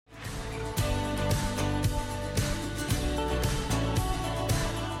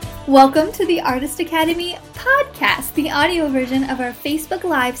Welcome to the Artist Academy podcast, the audio version of our Facebook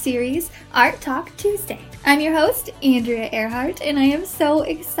Live series, Art Talk Tuesday. I'm your host, Andrea Earhart, and I am so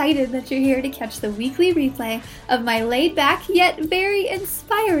excited that you're here to catch the weekly replay of my laid-back yet very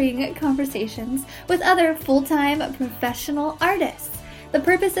inspiring conversations with other full-time professional artists. The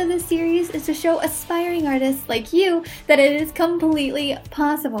purpose of this series is to show aspiring artists like you that it is completely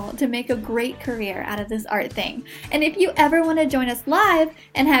possible to make a great career out of this art thing. And if you ever want to join us live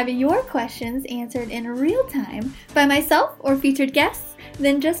and have your questions answered in real time by myself or featured guests,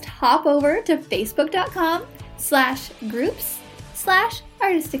 then just hop over to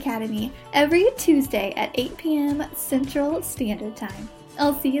facebook.com/groups/Artist Academy every Tuesday at 8 p.m. Central Standard Time.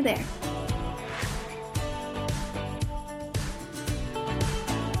 I'll see you there.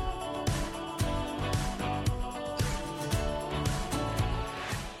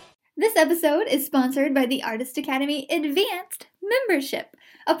 This episode is sponsored by the Artist Academy Advanced Membership,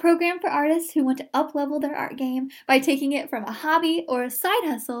 a program for artists who want to up-level their art game by taking it from a hobby or a side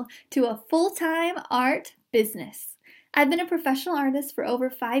hustle to a full-time art business. I've been a professional artist for over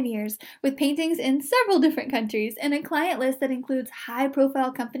 5 years with paintings in several different countries and a client list that includes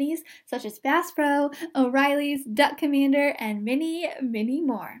high-profile companies such as Bass Pro, O'Reilly's, Duck Commander, and many, many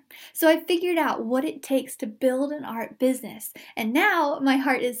more. So I figured out what it takes to build an art business, and now my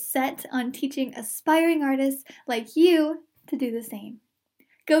heart is set on teaching aspiring artists like you to do the same.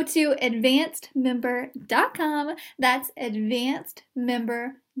 Go to advancedmember.com, that's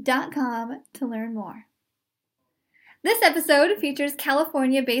advancedmember.com to learn more. This episode features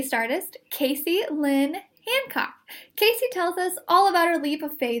California-based artist Lynn Hancock. Casey tells us all about her leap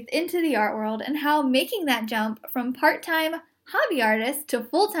of faith into the art world and how making that jump from part-time hobby artist to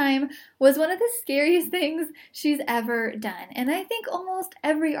full-time was one of the scariest things she's ever done. And I think almost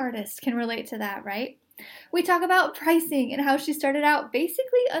every artist can relate to that, right? We talk about pricing and how she started out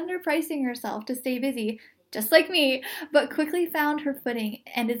basically underpricing herself to stay busy, just like me, but quickly found her footing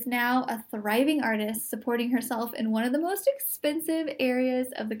and is now a thriving artist supporting herself in one of the most expensive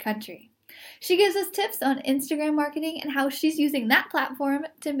areas of the country. She gives us tips on Instagram marketing and how she's using that platform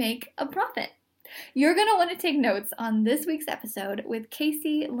to make a profit. You're going to want to take notes on this week's episode with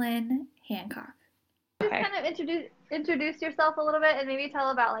Lynn Hancock. Just kind of introduce yourself a little bit and maybe tell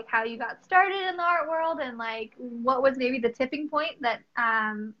about like how you got started in the art world and like what was maybe the tipping point that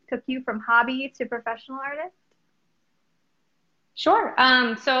took you from hobby to professional artist. Sure.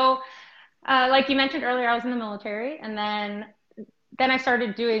 Like you mentioned earlier, I was in the military, and then I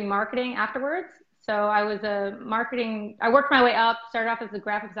started doing marketing afterwards. So I worked my way up, started off as a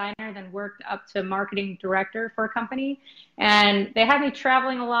graphic designer, then worked up to marketing director for a company. And they had me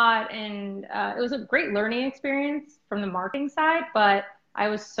traveling a lot, and it was a great learning experience from the marketing side, but I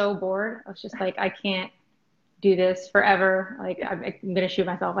was so bored. I was just like, I can't do this forever. Like, I'm going to shoot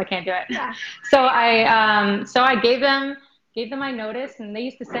myself. I can't do it. Yeah. So I gave them my notice, and they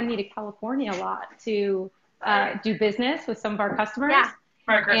used to send me to California a lot to do business with some of our customers. Yeah.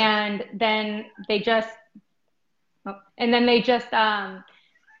 And then they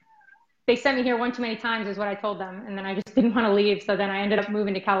sent me here one too many times is what I told them. And then I just didn't want to leave. So then I ended up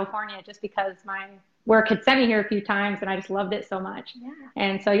moving to California just because my work had sent me here a few times and I just loved it so much. Yeah.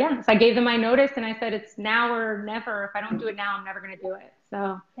 And so I gave them my notice and I said, it's now or never. If I don't do it now, I'm never going to do it.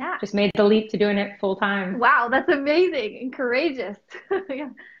 So just made the leap to doing it full time. Wow. That's amazing and courageous.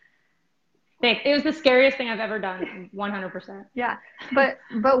 Yeah. Thanks. It was the scariest thing I've ever done, 100%. Yeah, but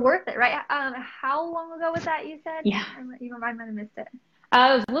worth it, right? How long ago was that, you said? Yeah. I might have missed it. It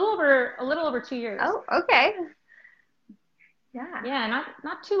was a little over 2 years. Oh, okay. Yeah. Yeah,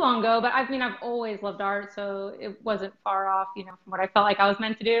 not too long ago, but I've always loved art, so it wasn't far off, from what I felt like I was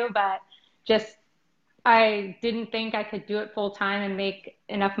meant to do, but just I didn't think I could do it full time and make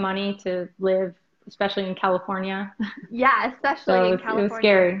enough money to live, especially in California. Yeah, especially in California. It was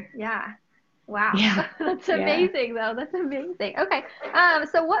scary. Yeah. Wow. Yeah. That's amazing though. That's amazing. Okay.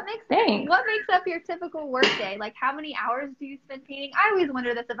 So what makes up your typical work day? Like how many hours do you spend painting? I always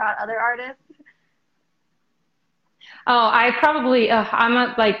wonder this about other artists. Oh, I'm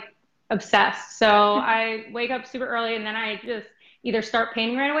obsessed. So I wake up super early and then I just either start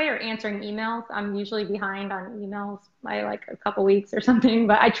painting right away or answering emails. I'm usually behind on emails by like a couple weeks or something,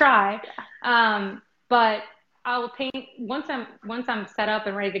 but I try. But I'll paint once I'm set up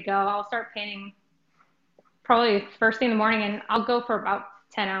and ready to go. I'll start painting probably first thing in the morning, and I'll go for about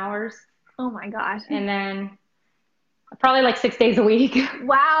 10 hours. Oh my gosh! And then probably like 6 days a week.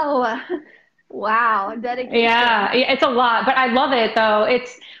 Wow, dedication. Yeah, it's a lot, but I love it though.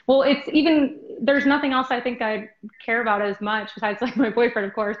 It's even there's nothing else I think I care about as much besides like my boyfriend,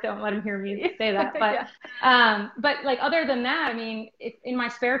 of course. Don't let him hear me say that. But but like other than that, I mean, in my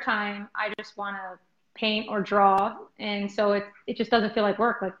spare time, I just want to paint or draw, and so it just doesn't feel like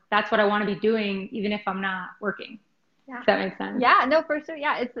work. Like that's what I want to be doing, even if I'm not working. Yeah. If that makes sense. Yeah, no, for sure.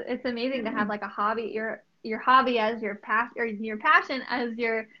 Yeah, it's amazing to have like a hobby, your hobby as your passion as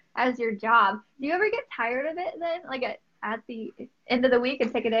your job. Do you ever get tired of it then, like at the end of the week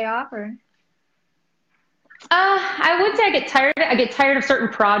and take a day off, or? I would say I get tired. I get tired of certain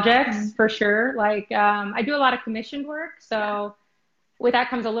projects for sure. Like I do a lot of commissioned work, so with that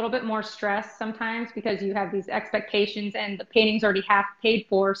comes a little bit more stress sometimes because you have these expectations and the painting's already half paid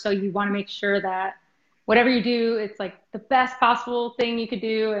for, so you want to make sure that whatever you do, it's like the best possible thing you could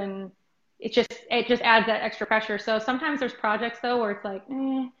do, and it just adds that extra pressure. So sometimes there's projects though where it's like,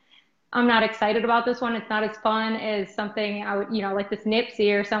 I'm not excited about this one. It's not as fun as something I would, like this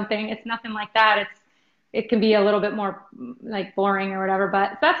Nipsey or something. It's nothing like that. It can be a little bit more like boring or whatever,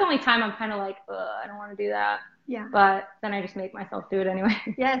 but that's the only time I'm kind of like, I don't want to do that. Yeah. But then I just make myself do it anyway.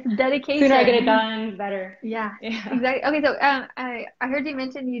 Yes, dedication. Sooner I get it done, better. Yeah. Exactly. Okay, so I heard you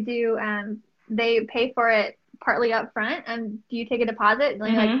mention you do they pay for it partly up front. Do you take a deposit,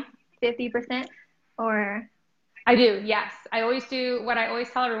 like 50%, or? I do, yes. I always do. What I always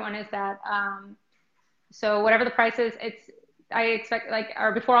tell everyone is that so whatever the price is, I expect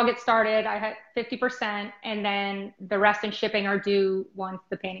or before I'll get started, I had 50%, and then the rest in shipping are due once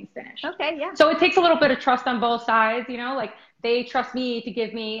the painting's finished. Okay, yeah. So it takes a little bit of trust on both sides, like they trust me to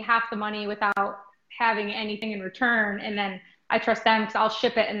give me half the money without having anything in return, and then I trust them because I'll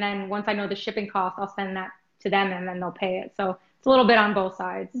ship it, and then once I know the shipping cost, I'll send that to them, and then they'll pay it. So it's a little bit on both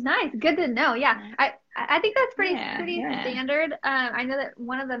sides. Nice, good to know. Yeah, I think that's pretty standard. I know that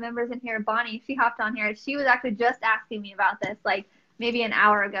one of the members in here, Bonnie, she hopped on here. She was actually just asking me about this, like maybe an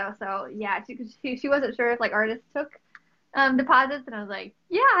hour ago. So yeah, she wasn't sure if like artists took deposits, and I was like,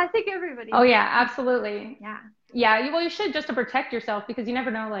 yeah, I think everybody. Oh yeah, absolutely. Yeah. Well, you should, just to protect yourself, because you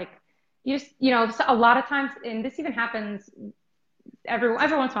never know. Like you just, a lot of times, and this even happens every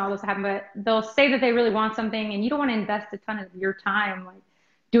once in a while, this will happen, but they'll say that they really want something, and you don't want to invest a ton of your time like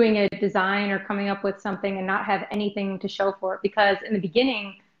doing a design or coming up with something and not have anything to show for it. Because in the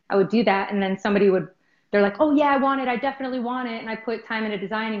beginning I would do that, and then they're like, oh yeah, I want it, I definitely want it, and I put time into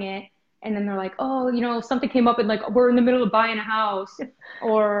designing it, and then they're like, oh, something came up and like we're in the middle of buying a house,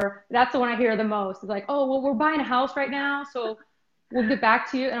 or that's the one I hear the most. It's like, oh well, we're buying a house right now, so we'll get back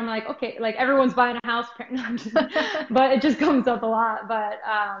to you. And I'm like, okay, like everyone's buying a house, but it just comes up a lot. But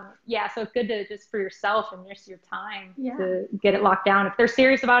so it's good to just for yourself and just your time to get it locked down. If they're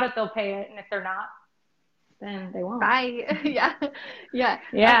serious about it, they'll pay it, and if they're not, then they won't. Bye. Yeah. See ya.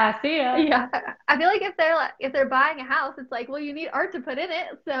 Yeah. I feel like if they're buying a house, it's like, well, you need art to put in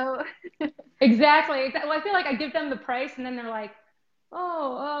it, so. Exactly. Well, I feel like I give them the price, and then they're like,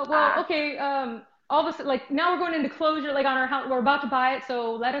 okay. All of a sudden, like now we're going into closure, like on our house, we're about to buy it,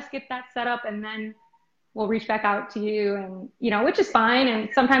 so let us get that set up, and then we'll reach back out to you, and which is fine. And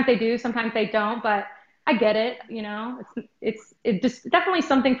sometimes they do, sometimes they don't, but I get it. It's just definitely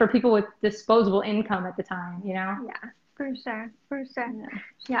something for people with disposable income at the time. Yeah, for sure.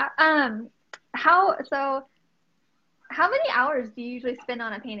 Yeah. How many hours do you usually spend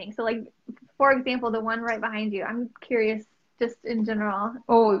on a painting? So like, for example, the one right behind you, I'm curious just in general.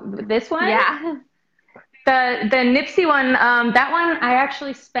 Oh, this one? Yeah. The Nipsey one, that one I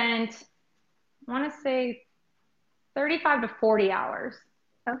actually spent, I want to say 35 to 40 hours.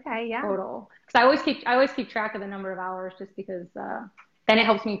 Okay, yeah. Total. Because I always keep track of the number of hours, just because then it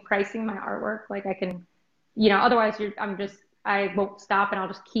helps me pricing my artwork. Like I can, otherwise I won't stop, and I'll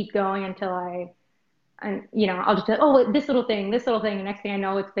just keep going until I'll just be, this little thing, and next thing I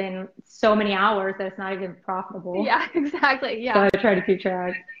know, it's been so many hours that it's not even profitable. Yeah, exactly. Yeah. So I try to keep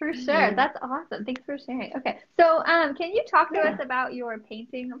track. For sure. Yeah. That's awesome. Thanks for sharing. Okay. So, can you talk to us about your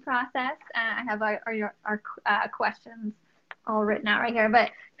painting process? I have our questions all written out right here,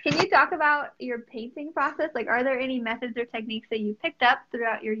 but can you talk about your painting process? Like, are there any methods or techniques that you picked up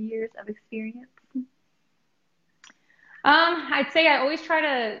throughout your years of experience? I'd say I always try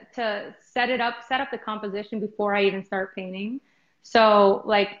to set up the composition before I even start painting. So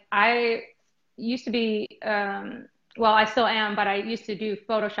like I used to be, well, I still am, but I used to do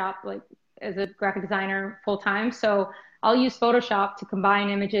Photoshop like as a graphic designer full time. So I'll use Photoshop to combine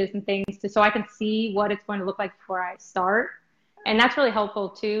images and things so I can see what it's going to look like before I start. And that's really helpful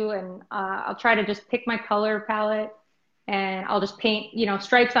too. And I'll try to just pick my color palette, and I'll just paint,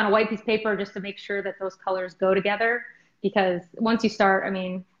 stripes on a white piece of paper just to make sure that those colors go together. Because once you start,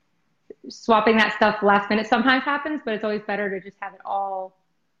 swapping that stuff last minute sometimes happens, but it's always better to just have it all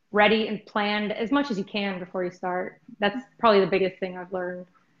ready and planned as much as you can before you start. That's probably the biggest thing I've learned.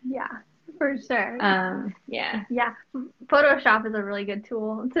 Yeah, for sure. Yeah. Yeah. Photoshop is a really good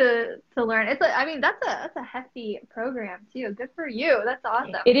tool to learn. I mean, that's a hefty program too. Good for you. That's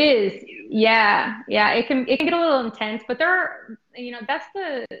awesome. It is. Yeah. Yeah. It can get a little intense, but there are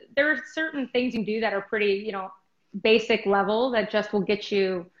certain things you can do that are pretty, basic level that just will get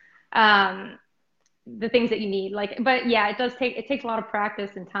you, the things that you need. But yeah, it takes a lot of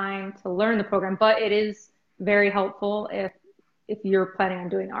practice and time to learn the program, but it is very helpful if you're planning on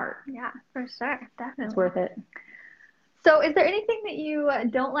doing art. Yeah, for sure. Definitely. It's worth it. So is there anything that you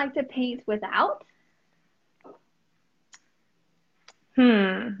don't like to paint without?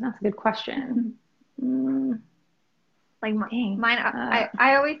 That's a good question. Like mine,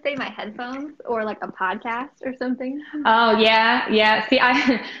 I always say my headphones or like a podcast or something. Oh yeah. See,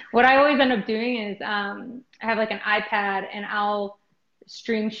 what I always end up doing is I have like an iPad and I'll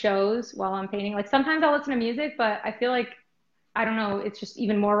stream shows while I'm painting. Like sometimes I'll listen to music, but I feel like I don't know, it's just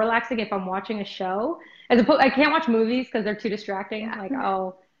even more relaxing if I'm watching a show. I can't watch movies because they're too distracting. Yeah. Like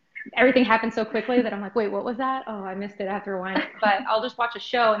everything happens so quickly that I'm like, wait, what was that? Oh, I missed it. I have to rewind it. But I'll just watch a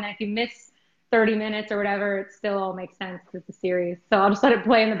show, and then if you miss 30 minutes or whatever, it still all makes sense because it's a series. So I'll just let it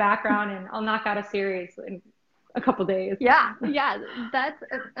play in the background, and I'll knock out a series in a couple days. Yeah, that's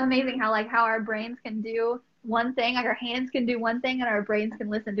amazing how our brains can do one thing, like our hands can do one thing, and our brains can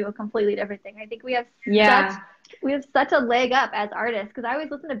listen to a completely different thing. I think we have such a leg up as artists because I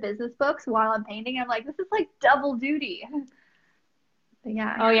always listen to business books while I'm painting. I'm like, this is like double duty. But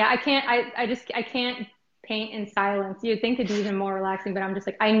yeah. Oh yeah, I can't paint in silence. You'd think it'd be even more relaxing, but I'm just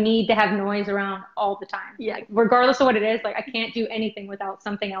like, I need to have noise around all the time. Yeah. Like, regardless of what it is, like I can't do anything without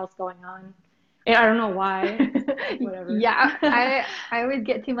something else going on. I don't know why. Whatever. Yeah. I always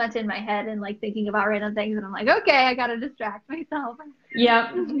get too much in my head and like thinking about random things, and I'm like, okay, I gotta distract myself.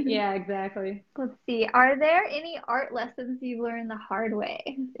 Yep. Yeah, exactly. Let's see. Are there any art lessons you've learned the hard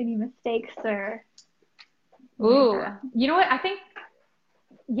way? Any mistakes or? Ooh, you know what? I think,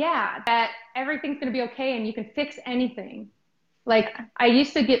 yeah, that everything's going to be okay and you can fix anything. Like I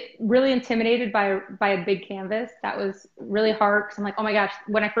used to get really intimidated by a big canvas. That was really hard because I'm like, oh my gosh,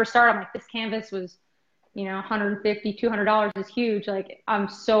 when I first started, I'm like, this canvas was, $150, $200 is huge. Like I'm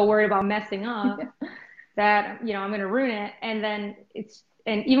so worried about messing up that, I'm going to ruin it. And then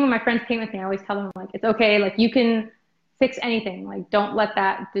and even when my friends paint with me, I always tell them like, it's okay. Like you can fix anything. Like don't let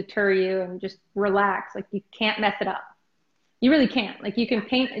that deter you and just relax. Like you can't mess it up. You really can't. Like you can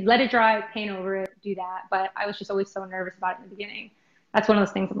paint, let it dry, paint over it, do that. But I was just always so nervous about it in the beginning. That's one of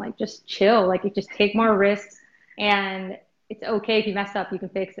those things I'm like, just chill. Like you just take more risks and it's okay if you mess up, you can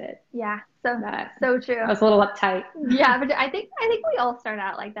fix it. Yeah. So true. I was a little uptight. Yeah, but I think we all start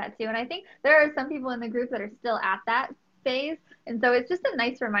out like that too. And I think there are some people in the group that are still at that phase. And so it's just a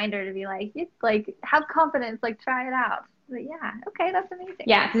nice reminder to be like have confidence, like try it out. But yeah, okay, that's amazing.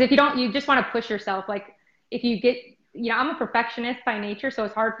 Yeah, because if you just want to push yourself. Like if you get, I'm a perfectionist by nature, so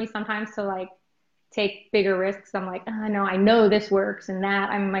it's hard for me sometimes to like take bigger risks. I'm like, oh, no, I know this works and that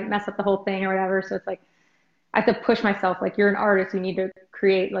I might mess up the whole thing or whatever. So it's like, I have to push myself. Like you're an artist, you need to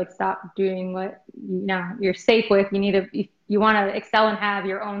create, like stop doing what you're safe with. You need to, if you want to excel and have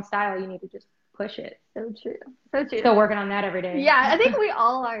your own style, you need to just push it. So true. So true. Still working on that every day. Yeah, I think we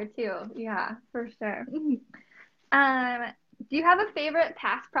all are too. Yeah, for sure. Do you have a favorite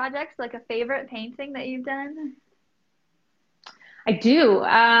past project, like a favorite painting that you've done? I do.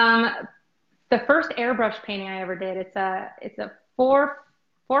 The first airbrush painting I ever did, it's a 4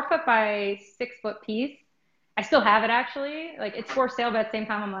 foot by 6 foot piece. I still have it actually. Like it's for sale, but at the same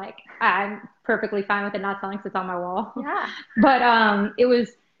time, I'm like, I'm perfectly fine with it not selling because it's on my wall. Yeah. But it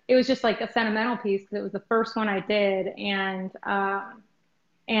was just like a sentimental piece because it was the first one I did, and I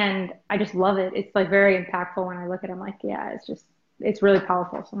just love it. It's like very impactful when I look at it. I'm like, yeah, it's really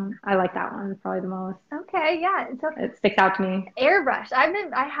powerful. So I like that one probably the most. Okay, yeah. It sticks out to me. Airbrush.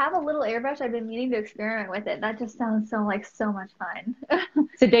 I have a little airbrush. I've been meaning to experiment with it. That just sounds so much fun.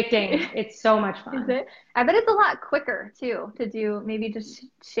 It's addicting. It's so much fun. Is it? I bet it's a lot quicker too to do maybe just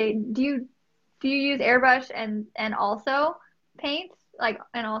shade. Do you use airbrush and also paint?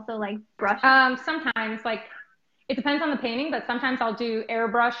 And also brush? Sometimes it depends on the painting, but sometimes I'll do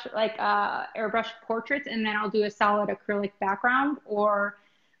airbrush, airbrush portraits, and then I'll do a solid acrylic background. Or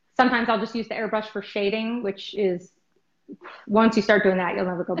sometimes I'll just use the airbrush for shading, which is, once you start doing that, you'll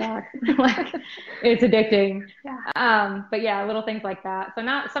never go back. It's addicting. Yeah. But yeah, little things like that. So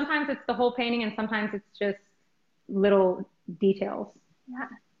sometimes it's the whole painting, and sometimes it's just little details. Yeah.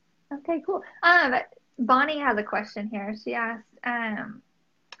 Okay, cool. Bonnie has a question here. She asked,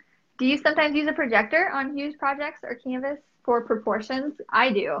 do you sometimes use a projector on huge projects or canvas? for proportions.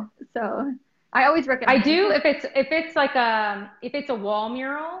 I do. So I always recommend. I do if it's like if it's a wall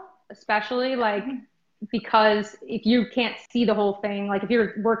mural, especially like because if you can't see the whole thing, like if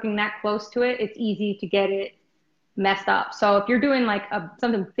you're working that close to it, it's easy to get it messed up. So if you're doing like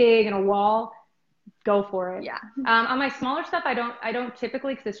something big in a wall, go for it. Yeah. On my smaller stuff, I don't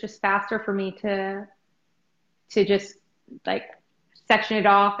typically because it's just faster for me to just like section it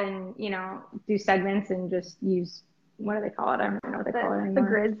off and do segments and just use what do they call it? I don't even know what they call it anymore. The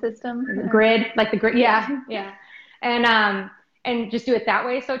grid system. Grid, like the grid. Yeah, yeah. And just do it that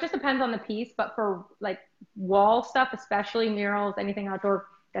way. So it just depends on the piece. But for like wall stuff, especially murals, anything outdoor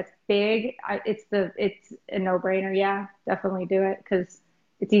that's big, it's a no-brainer. Yeah, definitely do it because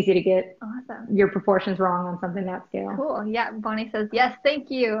it's easy to get your proportions wrong on something that scale. Cool. Yeah, Bonnie says yes, thank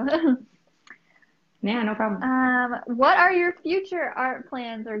you. Yeah, no problem. What are your future art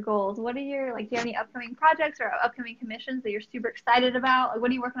plans or goals? What are your do you have any upcoming projects or upcoming commissions that you're super excited about? Like, what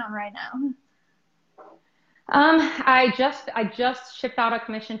are you working on right now? I just shipped out a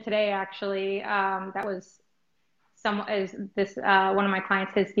commission today, actually. That was one of my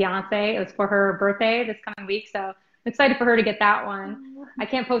clients, his fiance. It was for her birthday this coming week, so I'm excited for her to get that one. I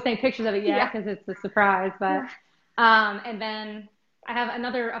can't post any pictures of it yet because it's a surprise, but and then I have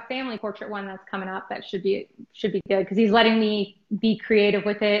a family portrait one that's coming up that should be good because he's letting me be creative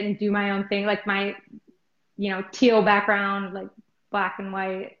with it and do my own thing, like my teal background, like black and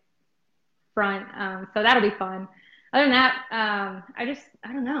white front. So that'll be fun. Other than that, I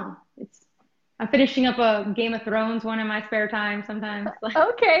don't know. I'm finishing up a Game of Thrones one in my spare time sometimes. Like,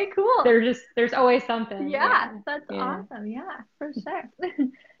 okay, cool. There's always something. Yeah, that's awesome. Yeah, for sure.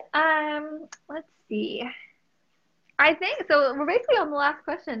 Let's see. I think so. We're basically on the last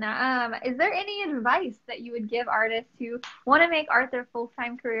question now. Is there any advice that you would give artists who want to make art their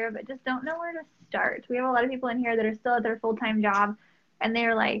full-time career but just don't know where to start? We have a lot of people in here that are still at their full-time job, and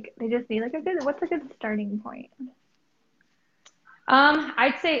they're like, they just need what's a good starting point?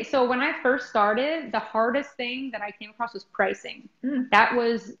 I'd say so. When I first started, the hardest thing that I came across was pricing. That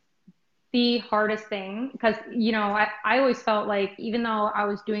was the hardest thing because I always felt like even though I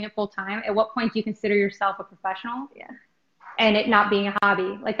was doing it full time, at what point do you consider yourself a professional? Yeah. And it not being a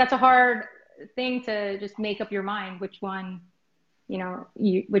hobby. Like that's a hard thing to just make up your mind which one,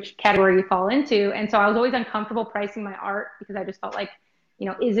 which category you fall into. And so I was always uncomfortable pricing my art because I just felt like,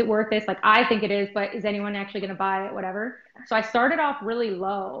 is it worth this? Like I think it is, but is anyone actually going to buy it? Whatever. So I started off really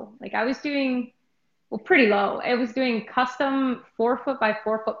low. Like I was doing pretty low. I was doing custom 4-foot by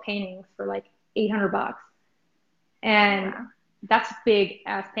 4-foot paintings for like $800, and that's big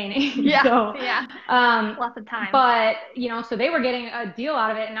ass painting. Yeah, so, lots of time. But so they were getting a deal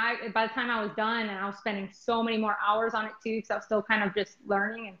out of it, and by the time I was done, and I was spending so many more hours on it too, because I was still kind of just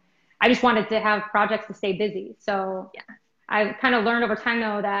learning, and I just wanted to have projects to stay busy. So I kind of learned over time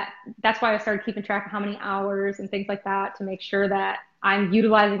though that's why I started keeping track of how many hours and things like that to make sure that I'm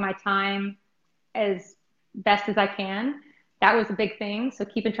utilizing my time as best as I can. That was a big thing. So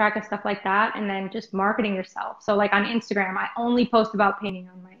keeping track of stuff like that, and then just marketing yourself. So like on Instagram, I only post about painting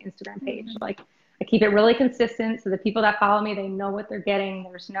on my Instagram page. Like I keep it really consistent so the people that follow me, they know what they're getting.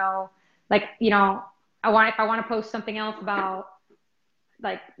 There's no if I want to post something else about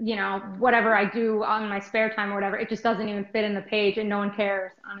whatever I do on my spare time or whatever, it just doesn't even fit in the page and no one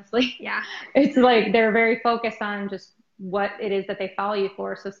cares, honestly. Yeah. It's like they're very focused on just what it is that they follow you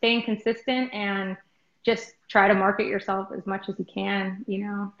for. So staying consistent and just try to market yourself as much as you can,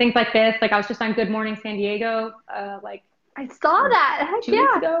 things like this. Like I was just on Good Morning San Diego, I saw that. Heck 2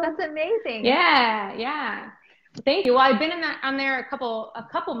 weeks ago. That's amazing. Yeah. Thank you. Well, I've been on there a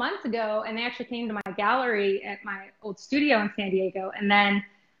couple months ago, and they actually came to my gallery at my old studio in San Diego, and then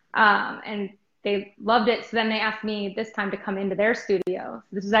and they loved it. So then they asked me this time to come into their studio.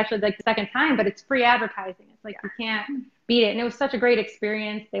 So this is actually like the second time, but it's free advertising. It's like you can't beat it. And it was such a great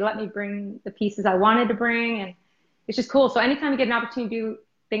experience. They let me bring the pieces I wanted to bring, and it's just cool. So anytime you get an opportunity to do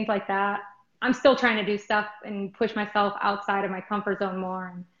things like that, I'm still trying to do stuff and push myself outside of my comfort zone more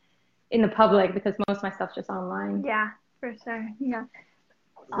and in the public, because most of my stuff's just online. Yeah, for sure. Yeah.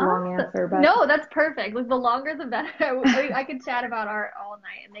 Long answer, but no, that's perfect. Like the longer the better. I could chat about art all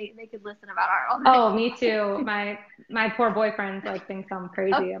night, and they could listen about art all night. Oh, me too. My poor boyfriend thinks I'm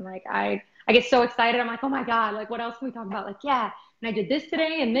crazy. I'm like I get so excited. I'm like, oh my god, like what else can we talk about? Like and I did this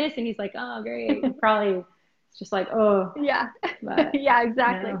today and this, and he's like, oh great. Probably it's just like yeah, but, yeah,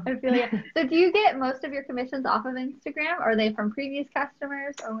 exactly. I feel you. So do you get most of your commissions off of Instagram? Or are they from previous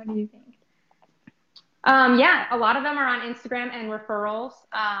customers, or what do you think? Yeah, a lot of them are on Instagram, and referrals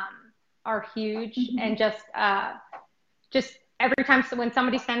are huge, and just every time when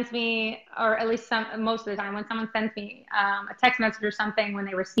somebody sends me, or at least most of the time when someone sends me a text message or something when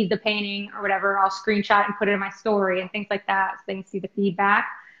they receive the painting or whatever, I'll screenshot and put it in my story and things like that so they can see the feedback.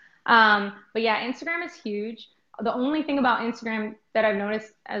 But yeah, Instagram is huge. The only thing about Instagram that I've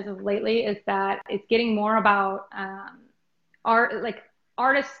noticed as of lately is that it's getting more about art, like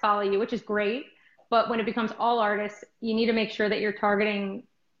artists follow you, which is great. But when it becomes all artists, you need to make sure that you're targeting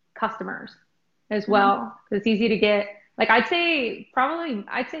customers as well. Because it's easy to get, like I'd say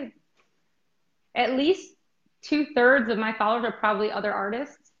at least 2/3 of my followers are probably other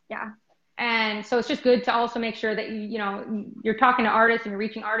artists. Yeah. And so it's just good to also make sure that you're talking to artists and you're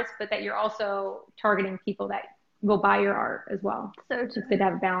reaching artists, but that you're also targeting people that will buy your art as well. So it's good to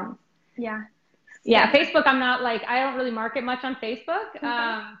have a balance. Yeah. Yeah. Facebook, I don't really market much on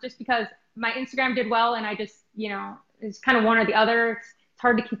Facebook, just because my Instagram did well. And I just, it's kind of one or the other. It's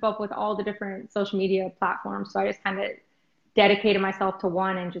hard to keep up with all the different social media platforms. So I just kind of dedicated myself to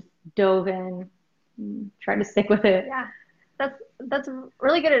one and just dove in and tried to stick with it. Yeah. That's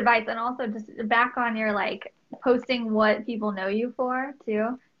really good advice. And also just back on your posting what people know you for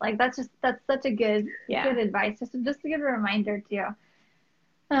too. That's such a good advice. Just a good reminder too.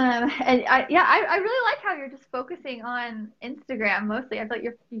 And I really like how you're just focusing on Instagram mostly. I feel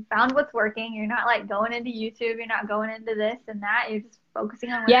like you found what's working. You're not going into YouTube. You're not going into this and that. You're just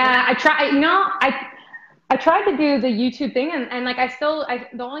focusing on what's working. I tried to do the YouTube thing and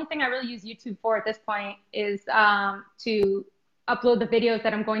the only thing I really use YouTube for at this point is to upload the videos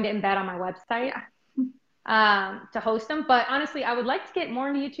that I'm going to embed on my website to host them. But honestly, I would like to get more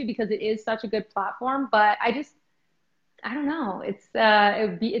into YouTube because it is such a good platform, but I don't know. It's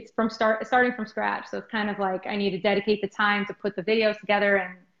starting from scratch. So it's kind of like I need to dedicate the time to put the videos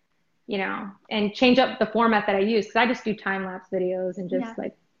together and change up the format that I use. Cause I just do time-lapse videos and just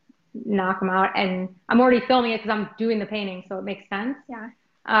knock them out. And I'm already filming it because I'm doing the painting. So it makes sense. Yeah.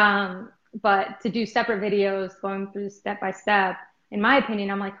 But to do separate videos going through step by step, in my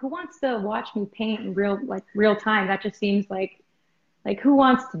opinion, I'm like, who wants to watch me paint in real time? That just seems like who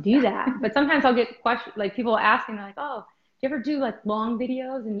wants to do that? But sometimes I'll get questions, people asking, they're like, oh, do you ever do long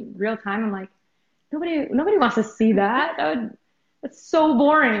videos in real time? I'm like, nobody wants to see that. That's so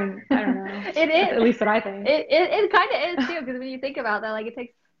boring. I don't know. It is. That's at least what I think. It kind of is too, because when you think about that, it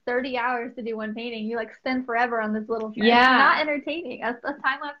takes 30 hours to do one painting. You spend forever on this little thing. Yeah. It's not entertaining. A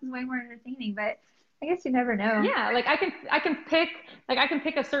time lapse is way more entertaining, but I guess you never know. Yeah, I can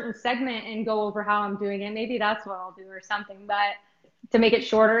pick a certain segment and go over how I'm doing it. Maybe that's what I'll do or something. But to make it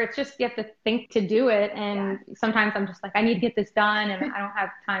shorter, it's just you have to think to do it. And sometimes I'm just I need to get this done, and I don't have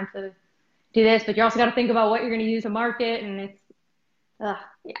time to do this. But you also got to think about what you're going to use to market, and it's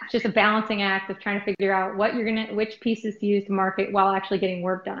just a balancing act of trying to figure out which pieces to use to market while actually getting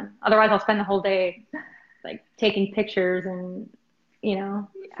work done. Otherwise, I'll spend the whole day taking pictures and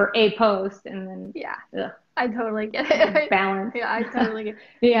for a post, and then I totally get it. Balance. Yeah, I totally get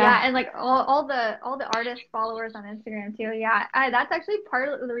it. Yeah, and all the artist followers on Instagram too. Yeah, that's actually part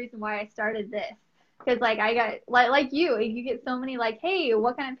of the reason why I started this. Because I got like you get so many hey,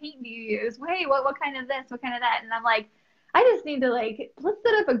 what kind of paint do you use? Hey, what kind of this? What kind of that? And I'm I just need to let's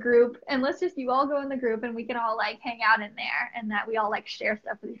set up a group and let's just you all go in the group and we can all hang out in there and that we all share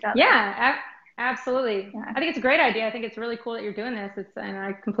stuff with each other. Yeah, absolutely. Yeah. I think it's a great idea. I think it's really cool that you're doing this. And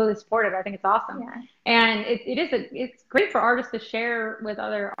I completely support it. I think it's awesome. Yeah. And it's great for artists to share with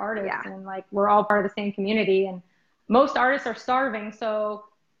other artists and we're all part of the same community and most artists are starving. So,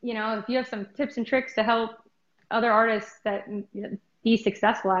 if you have some tips and tricks to help other artists that be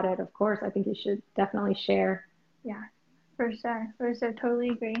successful at it, of course, I think you should definitely share. Yeah. For sure. Totally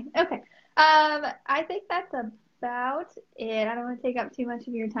agree. Okay. I think that's about it. I don't want to take up too much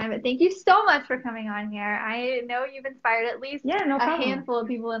of your time, but thank you so much for coming on here. I know you've inspired at least a handful of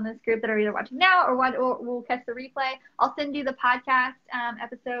people in this group that are either watching now or will catch the replay. I'll send you the podcast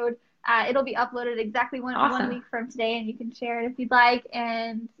episode. It'll be uploaded exactly one week from today, and you can share it if you'd like.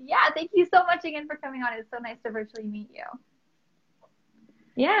 And thank you so much again for coming on. It's so nice to virtually meet you.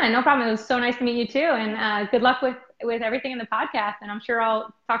 Yeah, no problem. It was so nice to meet you too. And good luck with everything in the podcast. And I'm sure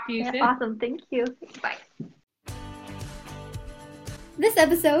I'll talk to you soon. Awesome. Thank you. Bye. This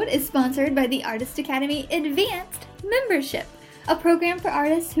episode is sponsored by the Artist Academy Advanced Membership, a program for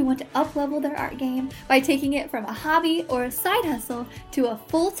artists who want to up-level their art game by taking it from a hobby or a side hustle to a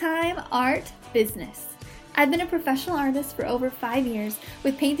full-time art business. I've been a professional artist for over 5 years,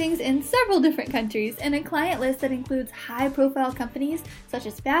 with paintings in several different countries and a client list that includes high-profile companies such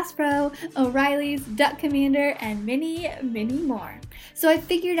as Bass Pro, O'Reilly's, Duck Commander, and many, many more. So I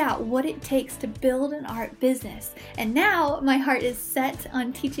figured out what it takes to build an art business, and now my heart is set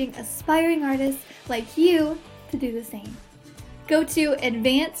on teaching aspiring artists like you to do the same. Go to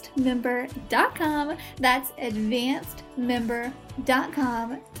advancedmember.com. That's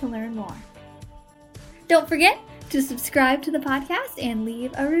advancedmember.com to learn more. Don't forget to subscribe to the podcast and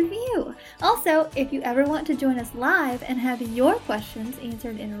leave a review. Also, if you ever want to join us live and have your questions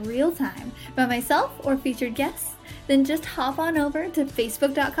answered in real time by myself or featured guests, then just hop on over to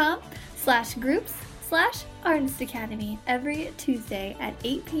facebook.com/groups/Artist Academy every Tuesday at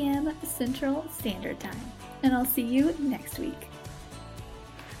 8 p.m. Central Standard Time. And I'll see you next week.